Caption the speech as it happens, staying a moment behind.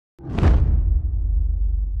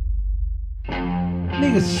那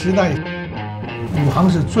个时代，武行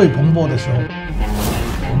是最蓬勃的时候，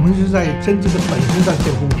我们是在真正的本身上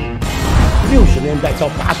做功夫。60年代到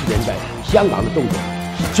80年代，香港的动作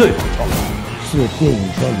是最好跳的，是电影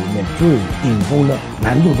圈里面最顶峰的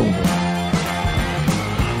难度动作。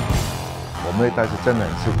我们那代是真的很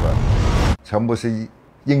适合，全部是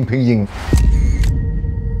硬拼硬。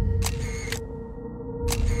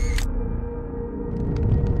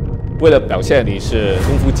为了表现你是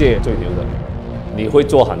功夫界最牛的，你会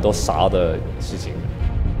做很多傻的事情。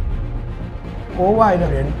国外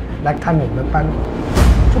的人来看我们班，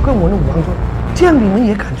就跟我的武行说：“这样你们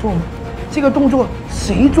也敢做吗？这个动作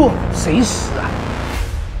谁做谁死啊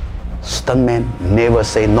 ！Stuntman never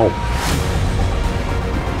say no。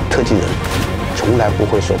特技人从来不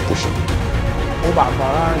会说不行。冇辦法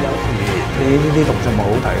啦，有時你呢啲動作咪好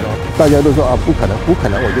睇咯。大家都說啊，不可能，不可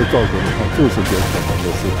能，我就做給你看，就是件可能的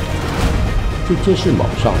事。这是卯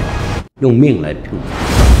上了，用命来拼。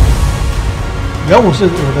元武是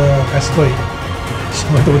我的 S 队，什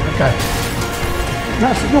么都在干。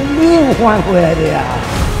那是用命换回来的呀。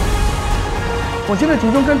我现在体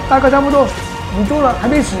重跟大哥差不多，你做了还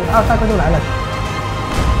没死啊，大哥就来了。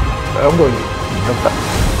2個月唔喐得，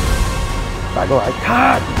大哥話：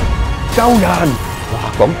卡救人，哇，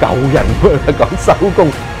講救人喎，講收工。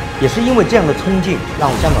也是因为这样的冲劲，让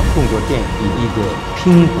香港动作电影一个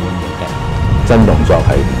拼搏年代。真動作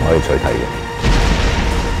係唔可以取替嘅。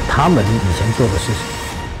他们以前做的事情，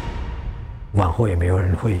往后也没有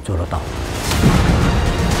人会做得到。